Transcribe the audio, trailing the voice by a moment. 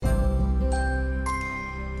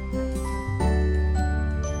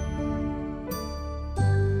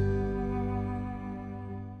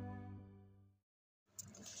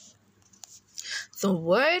The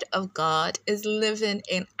Word of God is living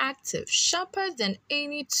and active, sharper than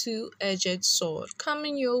any two-edged sword.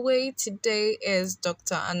 Coming your way today is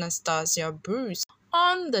Dr. Anastasia Bruce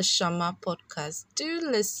on the Shama Podcast. Do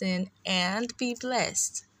listen and be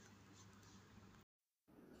blessed.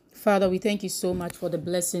 Father, we thank you so much for the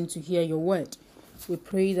blessing to hear your word. We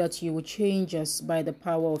pray that you will change us by the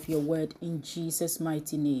power of your word in Jesus'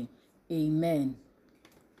 mighty name. Amen.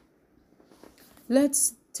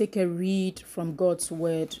 Let's take a read from God's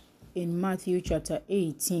word in Matthew chapter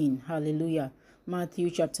 18. Hallelujah. Matthew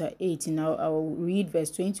chapter 18. Now I'll read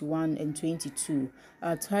verse 21 and 22.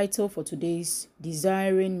 Our title for today's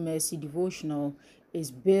Desiring Mercy devotional is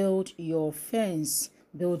Build Your Fence.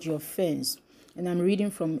 Build Your Fence. And I'm reading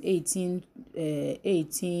from 18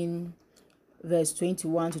 verse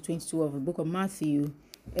 21 to 22 of the book of Matthew.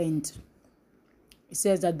 And it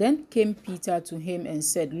says that then came Peter to him and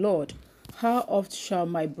said, Lord, how oft shall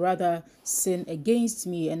my brother sin against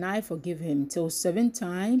me, and I forgive him? Till 7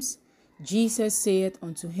 times? Jesus saith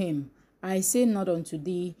unto him, I say not unto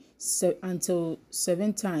thee until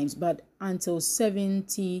 7 times, but until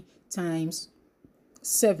 70 times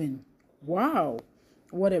 7. Wow,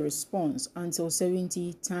 what a response. Until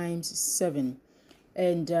 70 times 7.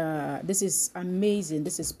 And this is amazing.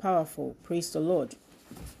 This is powerful. Praise the Lord.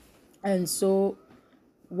 And so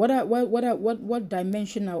what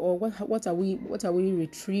dimension or what are we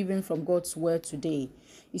retrieving from God's word today?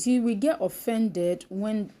 You see, we get offended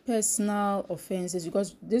when personal offenses,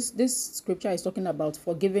 because this scripture is talking about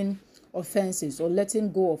forgiving offenses or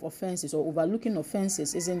letting go of offenses or overlooking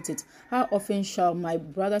offenses, isn't it? How often shall my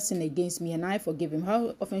brother sin against me and I forgive him?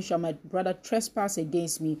 How often shall my brother trespass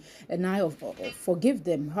against me and I forgive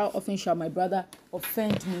them? How often shall my brother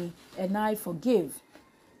offend me and I forgive?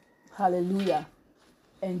 Hallelujah.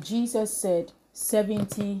 And Jesus said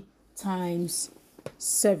 70 times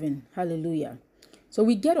 7. Hallelujah. So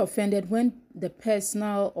we get offended when the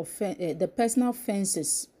personal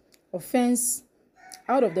fences, offense,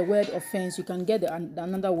 out of the word offense, you can get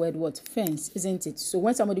another word, what? Fence, isn't it? So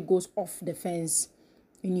when somebody goes off the fence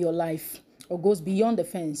in your life, or goes beyond the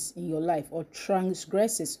fence in your life, or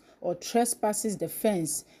transgresses or trespasses the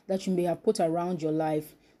fence that you may have put around your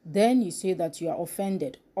life, then you say that you are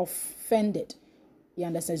offended. You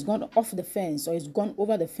understand? It's gone off the fence or it's gone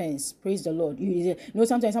over the fence. Praise the Lord. You know,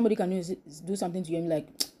 sometimes somebody can do something to you and like,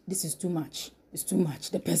 this is too much. It's too much.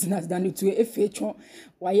 The person has done it to you.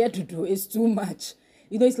 Why you to do? It's too much.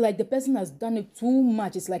 You know, it's like the person has done it too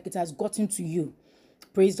much. It's like it has gotten to you.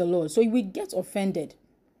 Praise the Lord. So we get offended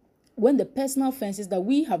when the personal fences that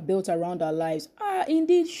we have built around our lives are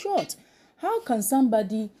indeed short. How can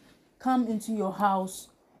somebody come into your house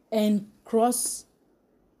and cross,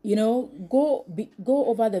 go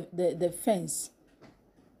over the fence?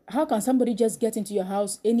 How can somebody just get into your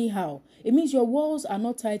house anyhow? It means your walls are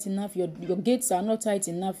not tight enough, your gates are not tight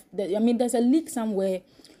enough. There's a leak somewhere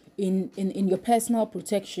in your personal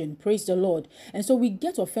protection. Praise the Lord. And so we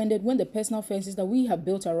get offended when the personal fences that we have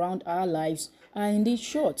built around our lives are indeed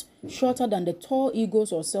shorter than the tall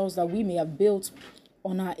egos or cells that we may have built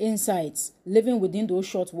on our insides, living within those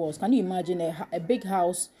short walls. Can you imagine a big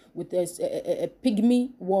house with a pygmy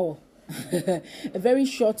wall, a very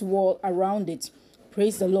short wall around it?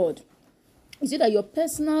 Praise the Lord. You see that your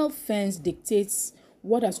personal fence dictates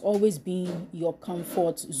what has always been your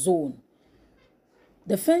comfort zone.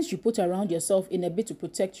 The fence you put around yourself in a bid to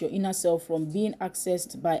protect your inner self from being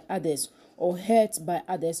accessed by others or hurt by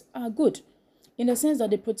others are good, in the sense that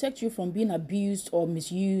they protect you from being abused or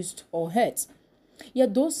misused or hurt.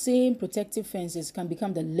 Yet those same protective fences can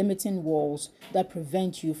become the limiting walls that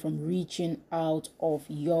prevent you from reaching out of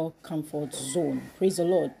your comfort zone. Praise the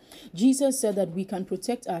Lord. Jesus said that we can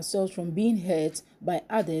protect ourselves from being hurt by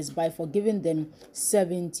others by forgiving them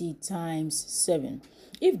 70 times 7.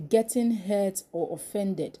 If getting hurt or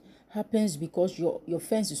offended happens because your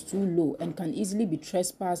fence is too low and can easily be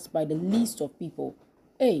trespassed by the least of people,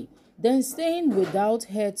 then staying without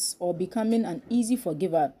hurts or becoming an easy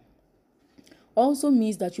forgiver also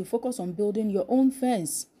means that you focus on building your own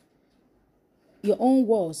fence, your own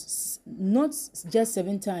walls, not just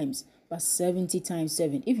 7 times, but 70 times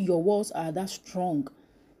 7. If your walls are that strong,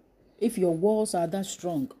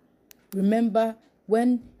 remember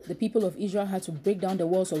when the people of Israel had to break down the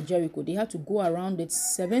walls of Jericho, they had to go around it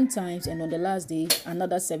 7 times, and on the last day,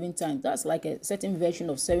 another 7 times. That's like a certain version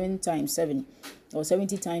of 7 times 7, or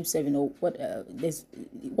 70 times 7, or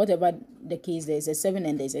whatever the case. There's a 7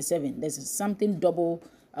 and there's a 7. There's something double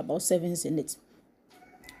about 7s in it.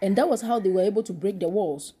 And that was how they were able to break the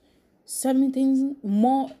walls. 17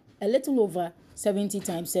 more, a little over 70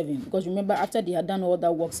 times 7. Because remember, after they had done all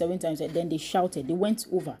that work 7 times, then they shouted, they went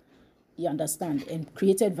over. You understand? And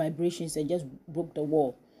created vibrations and just broke the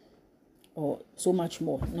wall. Or so much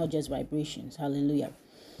more, not just vibrations. Hallelujah.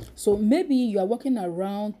 So maybe you are walking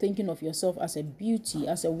around thinking of yourself as a beauty,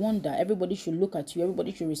 as a wonder. Everybody should look at you.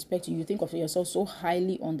 Everybody should respect you. You think of yourself so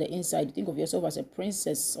highly on the inside. You think of yourself as a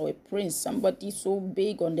princess or a prince, somebody so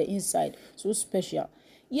big on the inside, so special.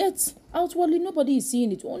 Yet, outwardly, nobody is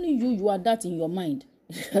seeing it. Only you. You are that in your mind.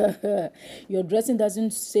 Your dressing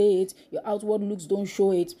doesn't say it. Your outward looks don't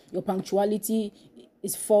show it. Your punctuality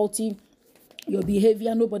is faulty. Your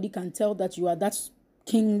behavior, nobody can tell that you are that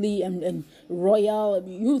kingly and royal.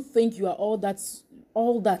 You think you are all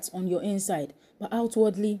that on your inside, but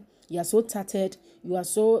outwardly you are so tattered. You are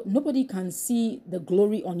so, nobody can see the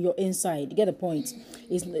glory on your inside. You get the point?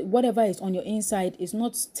 Is whatever is on your inside is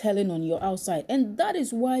not telling on your outside, and that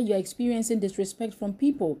is why you're experiencing disrespect from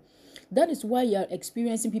people. That is why you're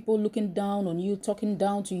experiencing people looking down on you, talking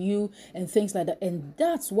down to you, and things like that. And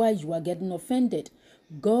that's why you are getting offended.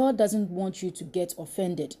 God doesn't want you to get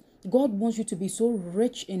offended. God wants you to be so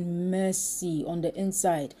rich in mercy on the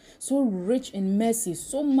inside, so rich in mercy,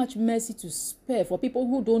 so much mercy to spare for people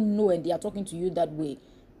who don't know and they are talking to you that way.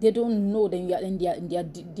 They don't know, then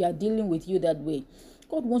they are dealing with you that way.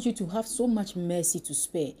 God wants you to have so much mercy to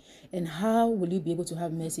spare. And how will you be able to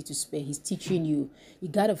have mercy to spare? He's teaching you. You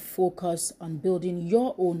got to focus on building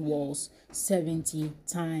your own walls 70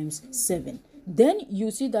 times 7. Then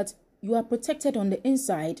you see that you are protected on the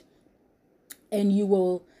inside, and you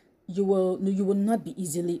will not be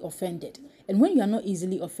easily offended. And when you are not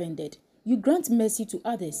easily offended, you grant mercy to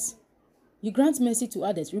others. You grant mercy to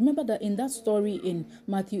others. Remember that in that story in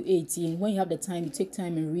Matthew 18, when you have the time, you take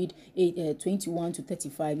time and read 21 to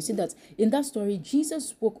 35. You see that in that story, Jesus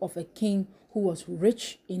spoke of a king who was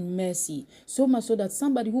rich in mercy. So much so that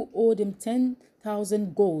somebody who owed him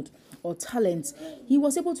 10,000 gold or talents, he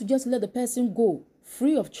was able to just let the person go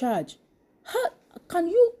free of charge. Can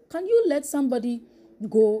you let somebody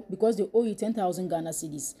go because they owe you 10,000 Ghana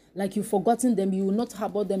cedis? Like you've forgotten them, you will not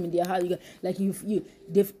harbor them in their heart. Like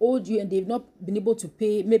they've owed you and they've not been able to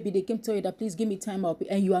pay. Maybe they came to tell you that please give me time, I'll pay,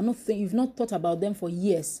 and you've not thought about them for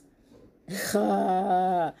years.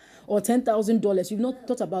 Or $10,000, you've not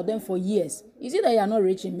thought about them for years. You see that you are not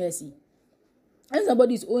rich in mercy. And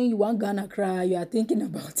somebody is owing you 1 Ghana cry, you are thinking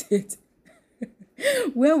about it.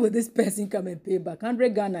 When will this person come and pay back?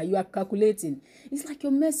 100 Ghana, you are calculating. It's like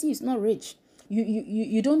your mercy is not rich.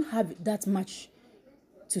 You don't have that much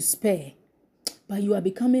to spare, but you are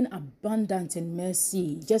becoming abundant in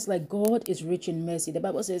mercy, just like God is rich in mercy. The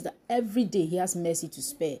Bible says that every day he has mercy to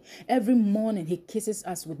spare. Every morning he kisses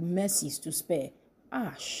us with mercies to spare.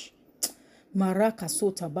 Ash. Maraka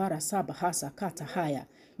sota bara sabahasa katahaya.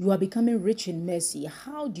 You are becoming rich in mercy.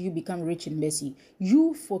 How do you become rich in mercy?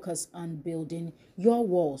 You focus on building your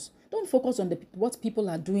walls. Don't focus on what people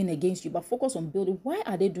are doing against you, but focus on building. Why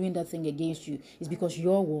are they doing that thing against you? It's because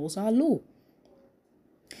your walls are low.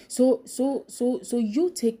 So you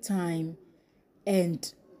take time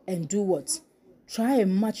and do what? Try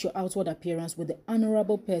and match your outward appearance with the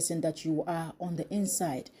honorable person that you are on the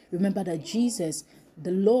inside. Remember that Jesus,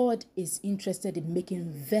 the Lord, is interested in making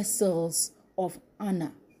vessels of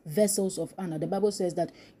honor. Vessels of honor. The Bible says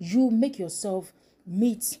that you make yourself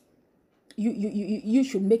meet. You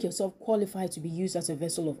should make yourself qualified to be used as a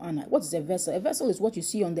vessel of honor. What is a vessel? A vessel is what you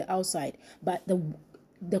see on the outside, but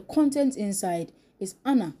the content inside is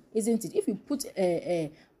honor, isn't it? If you put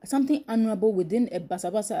something honorable within a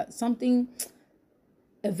basabasa,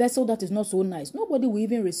 a vessel that is not so nice, nobody will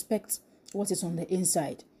even respect what is on the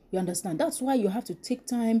inside. You understand? That's why you have to take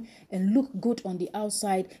time and look good on the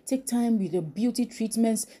outside. Take time with your beauty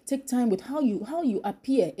treatments. Take time with how you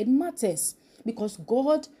appear. It matters, because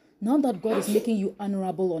now that God is making you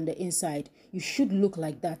honorable on the inside, you should look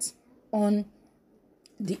like that on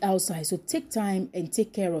the outside. So take time and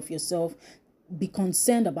take care of yourself. Be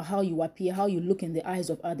concerned about how you appear, how you look in the eyes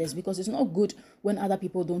of others, because it's not good when other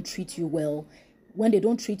people don't treat you well. When they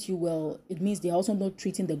don't treat you well, it means they're also not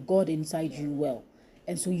treating the God inside you well.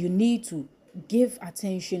 And so you need to give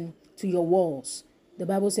attention to your walls. The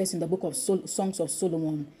Bible says in the book of Songs of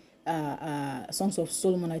Solomon,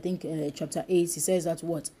 I think chapter 8, he says that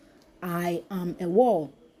what? I am a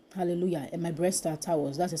wall. Hallelujah. And my breasts are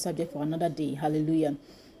towers. That's a subject for another day. Hallelujah.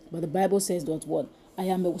 But the Bible says that what? I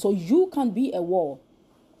am so you can be a wall.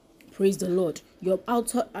 Praise the Lord. Your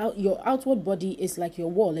outward body is like your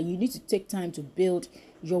wall, and you need to take time to build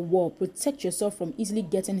your wall. Protect yourself from easily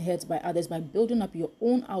getting hurt by others by building up your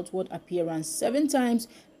own outward appearance 7 times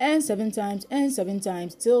and 7 times and 7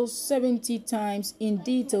 times till 70 times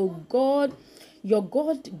indeed, till your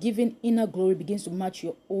God-given inner glory begins to match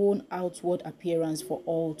your own outward appearance for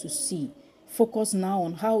all to see. Focus now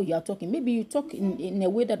on how you are talking. Maybe you talk in a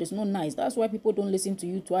way that is not nice. That's why people don't listen to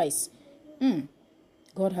you twice.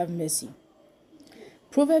 God have mercy.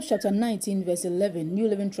 Proverbs chapter 19 verse 11, New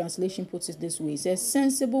Living Translation puts it this way. It says,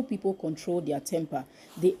 sensible people control their temper.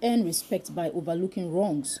 They earn respect by overlooking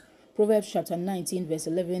wrongs. Proverbs chapter 19 verse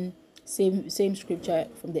 11, same scripture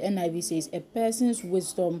from the NIV says, a person's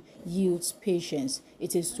wisdom yields patience.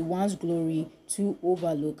 It is to one's glory to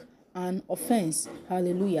overlook an offense.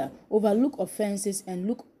 Hallelujah. Overlook offenses and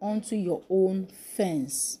look onto your own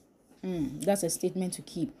fence. That's a statement to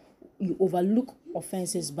keep. You overlook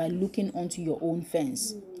offenses by looking onto your own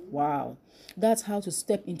fence. Wow. That's how to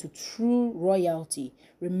step into true royalty.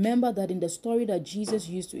 Remember that in the story that Jesus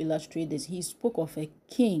used to illustrate this, he spoke of a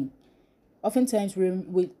king. Oftentimes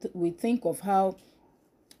we think of how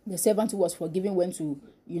the servant who was forgiven went to,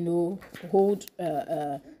 hold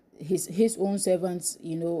his own servants,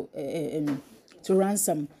 to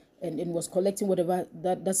ransom, and was collecting whatever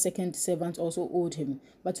that second servant also owed him.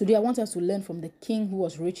 But today I want us to learn from the king who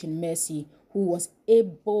was rich in mercy, who was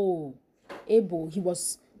able, he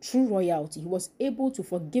was true royalty. He was able to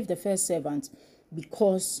forgive the first servant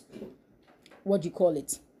because,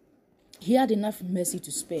 he had enough mercy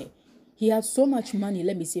to spare. He had so much money.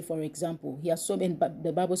 Let me say, for example, he has so many, but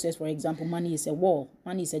the Bible says, for example, money is a wall.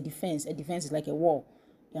 Money is a defense. A defense is like a wall.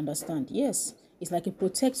 You understand? Yes. It's like it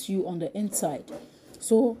protects you on the inside.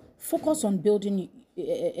 So focus on building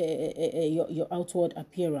your outward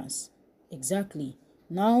appearance. Exactly.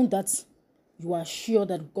 Now that you are sure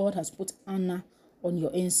that God has put honor on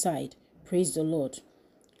your inside, praise the Lord.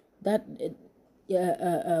 That,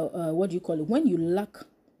 when you lack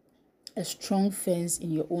a strong fence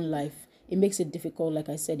in your own life, it makes it difficult. Like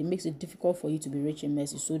I said, it makes it difficult for you to be rich in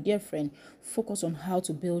mercy. So dear friend, focus on how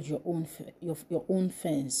to build your own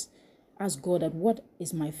fence. Ask God that, what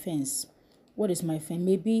is my fence? What is my fence?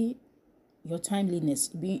 Maybe your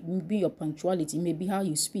timeliness, maybe your punctuality, maybe how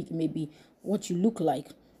you speak, maybe what you look like,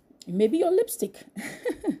 maybe your lipstick.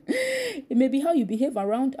 It may be how you behave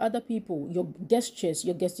around other people, your gestures,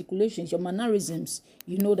 your gesticulations, your mannerisms,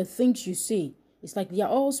 the things you say. It's like they are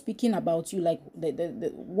all speaking about you, like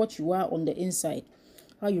what you are on the inside,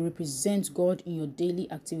 how you represent God in your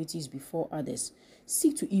daily activities before others.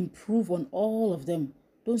 Seek to improve on all of them.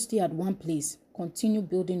 Don't stay at one place. Continue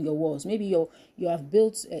building your walls. Maybe you have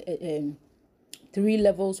built 3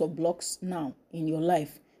 levels of blocks now in your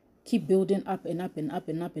life. Keep building up and up and up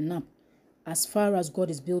and up and up. As far as God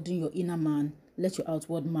is building your inner man, let your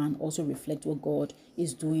outward man also reflect what God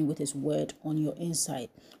is doing with his word on your inside.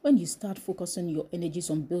 When you start focusing your energies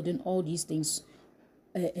on building all these things,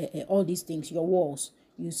 your walls,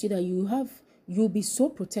 you see that you'll be so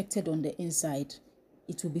protected on the inside.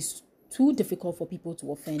 It will be too difficult for people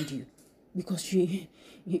to offend you, because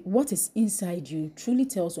what is inside you truly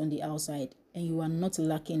tells on the outside, and you are not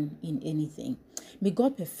lacking in anything. May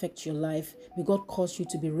God perfect your life. May God cause you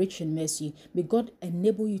to be rich in mercy. May God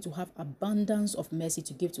enable you to have abundance of mercy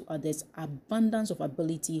to give to others, abundance of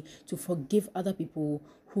ability to forgive other people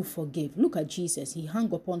who forgive. Look at Jesus. He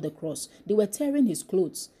hung upon the cross. They were tearing his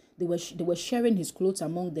clothes. They were sharing his clothes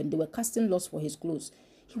among them. They were casting lots for his clothes.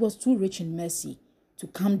 He was too rich in mercy to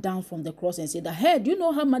come down from the cross and say, "Hey, do you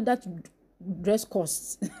know how much that dress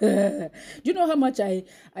costs? Do you know how much I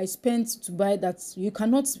spent to buy that? You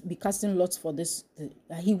cannot be casting lots for this."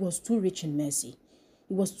 He was too rich in mercy.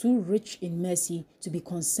 He was too rich in mercy to be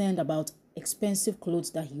concerned about expensive clothes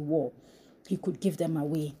that he wore. He could give them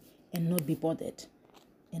away and not be bothered.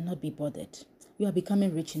 You are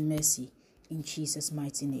becoming rich in mercy in Jesus'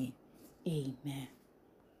 mighty name. Amen.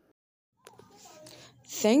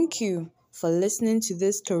 Thank you for listening to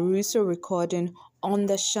this Caruso recording on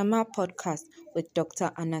the Shama podcast with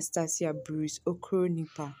Dr. Anastasia Bruce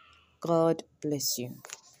Okronipa. God bless you.